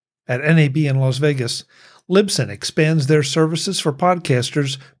At NAB in Las Vegas, Libsyn expands their services for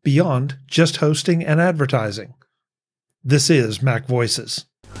podcasters beyond just hosting and advertising. This is MacVoices.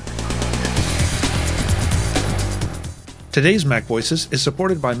 Today's MacVoices is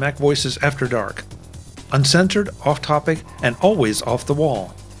supported by MacVoices After Dark. Uncensored, off-topic, and always off the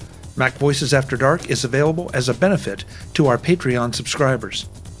wall. MacVoices After Dark is available as a benefit to our Patreon subscribers.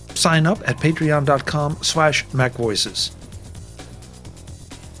 Sign up at patreon.com/MacVoices.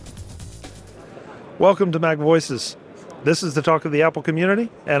 Welcome to MacVoices. This is the talk of the Apple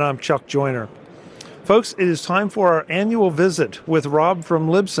community, and I'm Chuck Joyner. Folks, it is time for our annual visit with Rob from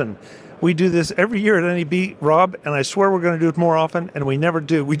Libsyn. We do this every year at NAB, Rob, and I swear we're going to do it more often, and we never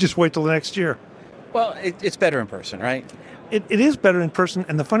do. We just wait till the next year. Well, it's better in person, right? It is better in person,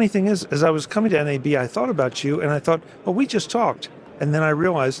 and the funny thing is, as I was coming to NAB, I thought about you, and I thought, well, we just talked, and then I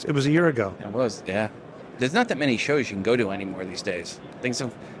realized it was a year ago. It was, yeah. There's not that many shows you can go to anymore these days. Things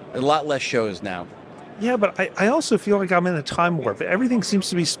have a lot less shows now. Yeah, but I also feel like I'm in a time warp. Everything seems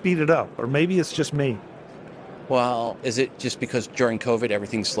to be speeded up, or maybe it's just me. Well, is it just because during COVID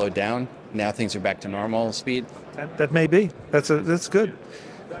everything slowed down? Now things are back to normal speed? That may be. That's good.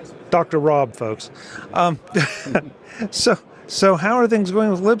 Dr. Rob, folks. So how are things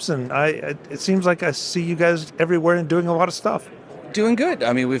going with Libsyn? It seems like I see you guys everywhere and doing a lot of stuff. Doing good.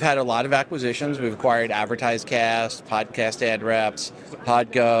 I mean, we've had a lot of acquisitions. We've acquired AdvertiseCast, Podcast Ad Reps,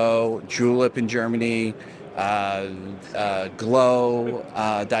 Podgo, Julep in Germany,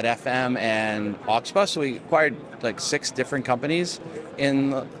 Glow.fm, and Auxbus. So we acquired like 5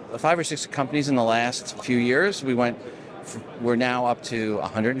 or 6 companies in the last few years. We're now up to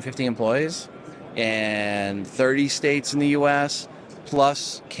 150 employees in 30 states in the U.S.,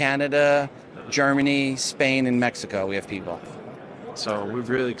 plus Canada, Germany, Spain, and Mexico. We have people. So we've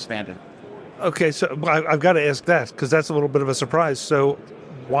really expanded. Okay, so I've got to ask that because that's a little bit of a surprise. So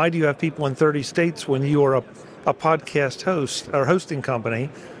why do you have people in 30 states when you are a podcast host or hosting company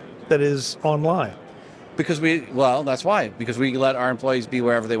that is online? That's why. Because we let our employees be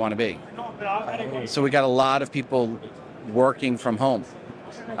wherever they want to be. So we got a lot of people working from home.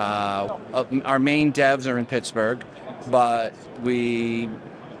 Our main devs are in Pittsburgh, but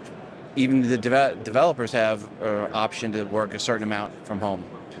even the developers have an option to work a certain amount from home.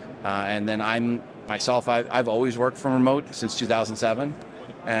 And then I've always worked from remote since 2007,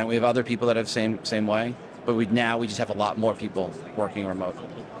 and we have other people that have same way. But we just have a lot more people working remote.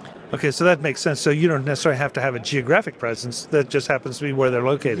 Okay, so that makes sense. So you don't necessarily have to have a geographic presence. That just happens to be where they're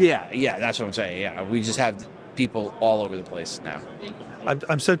located. Yeah, that's what I'm saying. Yeah, we just have people all over the place now.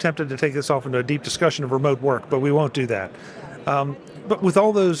 I'm so tempted to take this off into a deep discussion of remote work, but we won't do that. But with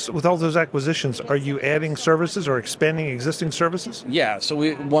all those acquisitions, are you adding services or expanding existing services? Yeah.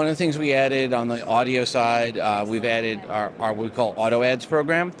 So one of the things we added on the audio side, we've added our what we call auto ads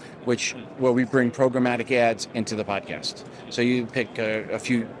program, where we bring programmatic ads into the podcast. So you pick a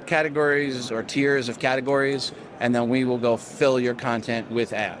few categories or tiers of categories, and then we will go fill your content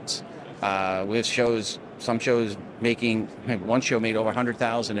with ads. We have some shows one show made over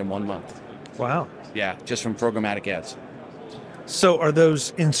 100,000 in 1 month. Wow. Yeah, just from programmatic ads. So are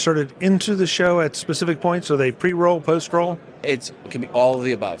those inserted into the show at specific points? Are they pre-roll, post-roll? It can be all of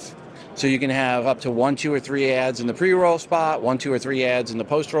the above. So you can have up to 1, 2, or 3 ads in the pre-roll spot, 1, 2, or 3 ads in the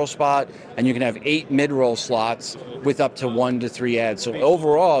post-roll spot, and you can have 8 mid-roll slots with up to 1 to 3 ads. So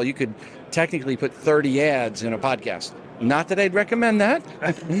overall, you could technically put 30 ads in a podcast. Not that I'd recommend that,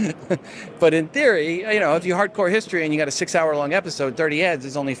 but in theory, if you hardcore history and you got a 6-hour-long episode, 30 ads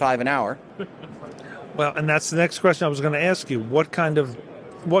is only 5 an hour. Well, and that's the next question I was going to ask you. What kind of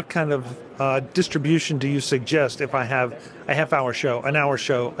distribution do you suggest if I have a half-hour show, an hour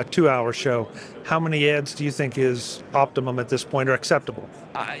show, a 2-hour show? How many ads do you think is optimum at this point or acceptable?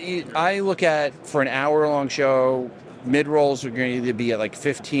 I look at, for an hour-long show, mid-rolls are going to either be at like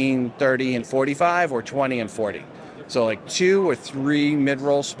 15, 30, and 45 or 20 and 40. So like 2 or 3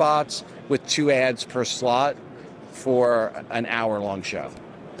 mid-roll spots with 2 ads per slot for an hour-long show,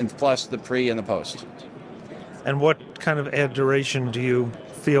 and plus the pre and the post. And what kind of ad duration do you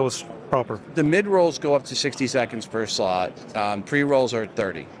feel is proper? The mid-rolls go up to 60 seconds per slot. Pre-rolls are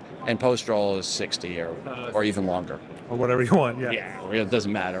 30, and post-roll is 60 or even longer. Or whatever you want, yeah. Yeah, it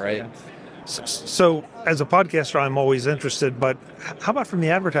doesn't matter, right? Yeah. So as a podcaster, I'm always interested, but how about from the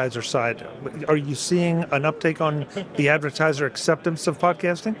advertiser side? Are you seeing an uptake on the advertiser acceptance of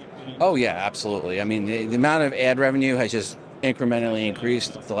podcasting? Oh, yeah, absolutely. I mean, the amount of ad revenue has just incrementally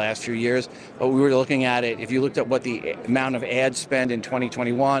increased the last few years. But we were looking at it, if you looked at what the amount of ad spend in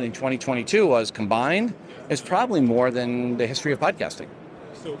 2021 and 2022 was combined, it's probably more than the history of podcasting.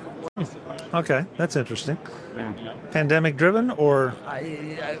 Okay, that's interesting. Yeah. Pandemic driven or?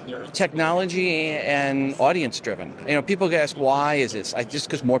 Technology and audience driven. People ask, why is this? Just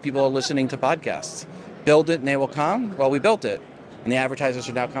because more people are listening to podcasts. Build it and they will come. Well, we built it, and the advertisers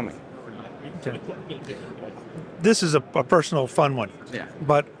are now coming. Okay. This is a personal fun one. Yeah.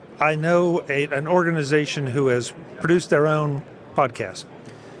 But I know an organization who has produced their own podcast,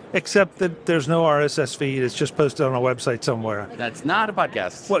 except that there's no RSS feed. It's just posted on a website somewhere. That's not a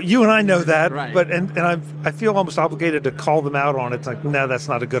podcast. Well, you and I know that, Right. but and I feel almost obligated to call them out on it. It's like, no, that's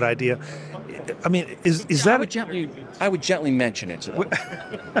not a good idea. I mean, is that? I would gently mention it to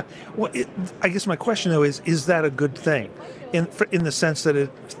them. Well, I guess my question though is that a good thing, in the sense that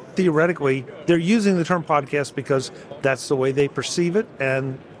theoretically they're using the term podcast because that's the way they perceive it,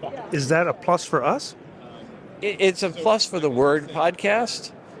 and is that a plus for us? It's a plus for the word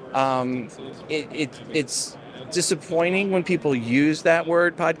podcast. It's disappointing when people use that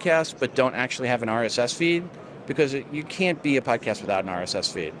word podcast but don't actually have an RSS feed, because you can't be a podcast without an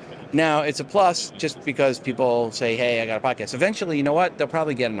RSS feed. Now, it's a plus just because people say, hey, I got a podcast. Eventually, you know what? They'll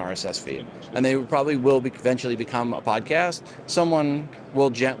probably get an RSS feed, and they probably will eventually become a podcast. Someone will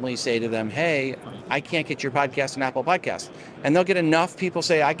gently say to them, hey, I can't get your podcast on Apple Podcasts. And they'll get enough people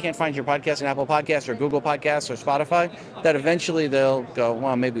say, I can't find your podcast on Apple Podcasts or Google Podcasts or Spotify, that eventually they'll go,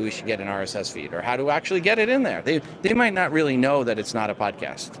 well, maybe we should get an RSS feed, or how to actually get it in there. They might not really know that it's not a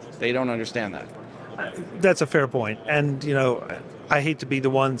podcast. They don't understand that. That's a fair point. And, I hate to be the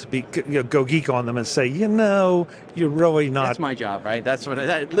one to go geek on them and say, you're really not. That's my job, right?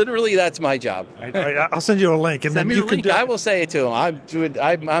 Literally, that's my job. Right, I'll send you a link, and Send then me you the link. I will say it to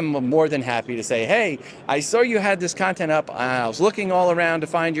them. I'm more than happy to say, hey, I saw you had this content up. I was looking all around to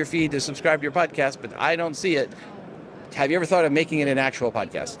find your feed to subscribe to your podcast, but I don't see it. Have you ever thought of making it an actual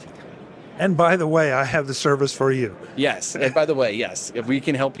podcast? And by the way, I have the service for you. Yes. And by the way, yes, if we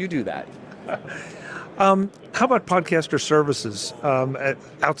can help you do that. How about podcaster services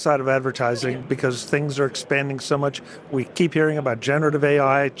outside of advertising? Because things are expanding so much. We keep hearing about generative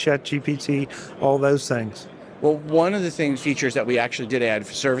AI, ChatGPT, all those things. Well, one of the features that we actually did add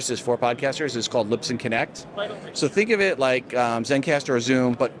for services for podcasters is called Libsyn Connect. So think of it like Zencastr or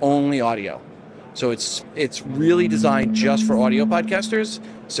Zoom, but only audio. So it's really designed just for audio podcasters.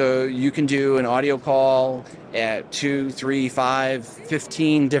 So you can do an audio call at 2, 3, 5,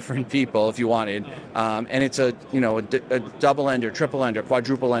 15 different people if you wanted. And it's a double ender, triple ender,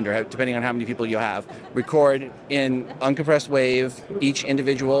 quadruple ender, depending on how many people you have. Record in uncompressed wave, each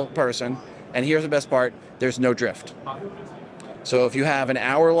individual person. And here's the best part, there's no drift. So if you have an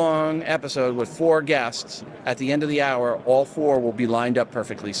hour-long episode with 4 guests, at the end of the hour, all 4 will be lined up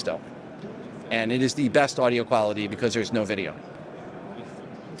perfectly still. And it is the best audio quality because there's no video.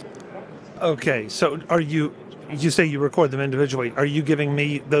 Okay, so you say you record them individually. Are you giving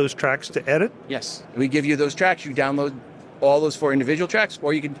me those tracks to edit? Yes. We give you those tracks. You download all those 4 individual tracks,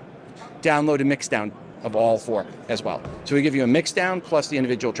 or you can download a mix down of all 4 as well. So we give you a mix down plus the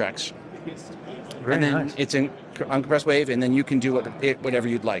individual tracks. Very and then nice. It's in uncompressed wave, and then you can do whatever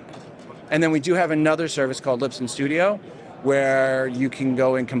you'd like. And then we do have another service called Libsyn Studio, where you can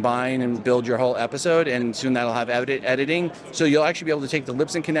go and combine and build your whole episode, and soon that'll have editing. So you'll actually be able to take the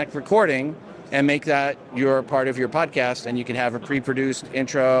Libsyn Connect recording and make that your part of your podcast, and you can have a pre-produced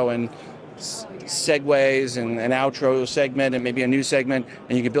intro and segues and an outro segment and maybe a new segment,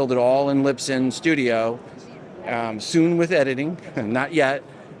 and you can build it all in Libsyn Studio, soon with editing, not yet.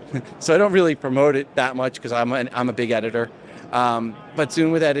 So I don't really promote it that much because I'm a big editor. But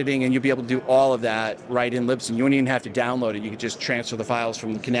soon with editing, and you'll be able to do all of that right in Libsyn. You won't even have to download it. You can just transfer the files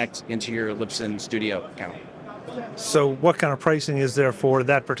from the Connect into your Libsyn Studio account. So what kind of pricing is there for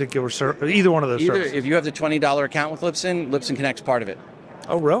that particular service? Either one of those services? If you have the $20 account with Libsyn, Libsyn Connect's part of it.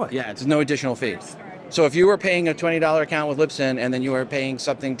 Oh, really? Yeah, it's no additional fee. So if you were paying a $20 account with Libsyn, and then you were paying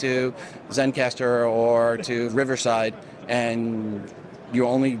something to Zencastr or to Riverside, and you're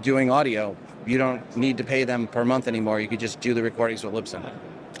only doing audio, you don't need to pay them per month anymore. You could just do the recordings with Libsyn.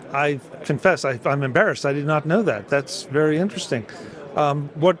 I confess, I'm embarrassed. I did not know that. That's very interesting.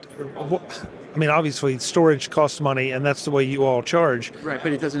 What I mean, obviously, storage costs money, and that's the way you all charge. Right,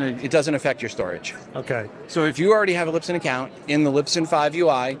 but it doesn't affect your storage. Okay. So if you already have a Libsyn account, in the Libsyn 5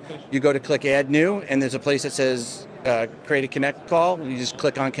 UI, you go to click Add New, and there's a place that says Create a Connect Call. You just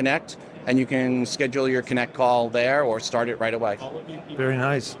click on Connect, and you can schedule your Connect call there or start it right away. Very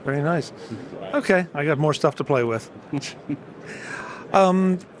nice. Very nice. Okay, I got more stuff to play with.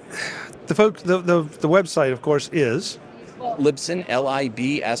 The website, of course, is Libsyn,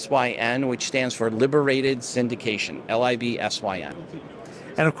 Libsyn, which stands for Liberated Syndication, Libsyn.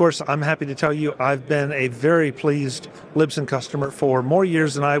 And of course, I'm happy to tell you I've been a very pleased Libsyn customer for more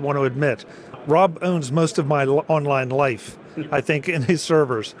years than I want to admit. Rob owns most of my online life, I think, in his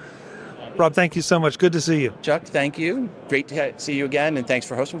servers. Rob, thank you so much. Good to see you. Chuck, thank you. Great to see you again, and thanks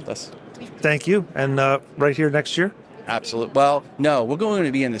for hosting with us. Thank you. And right here next year? Absolutely. Well, no, we're going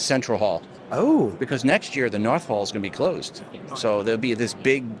to be in the Central Hall. Oh. Because next year the North Hall is going to be closed. So there'll be this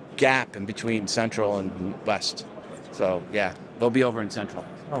big gap in between Central and West. So, yeah, they'll be over in Central.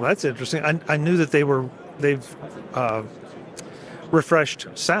 Oh, that's interesting. I knew that they've refreshed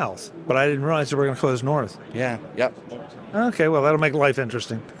South, but I didn't realize they were going to close North. Yeah, yep. Okay, well, that'll make life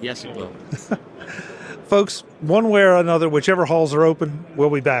interesting. Yes, it will. Folks, one way or another, whichever halls are open, we'll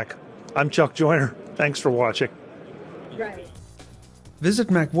be back. I'm Chuck Joyner. Thanks for watching. Right. Visit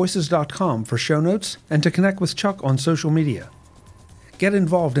MacVoices.com for show notes and to connect with Chuck on social media. Get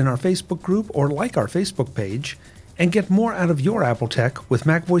involved in our Facebook group or like our Facebook page, and get more out of your Apple tech with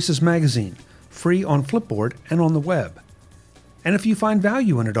MacVoices Magazine, free on Flipboard and on the web. And if you find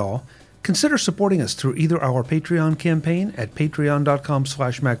value in it all, consider supporting us through either our Patreon campaign at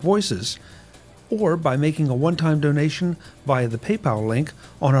patreon.com/MacVoices or by making a one-time donation via the PayPal link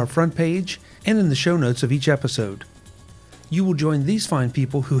on our front page and in the show notes of each episode. You will join these fine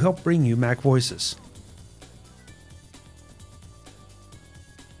people who help bring you Mac Voices.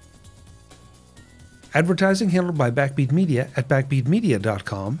 Advertising handled by Backbeat Media at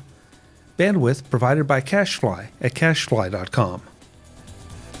backbeatmedia.com. Bandwidth provided by CacheFly at cachefly.com.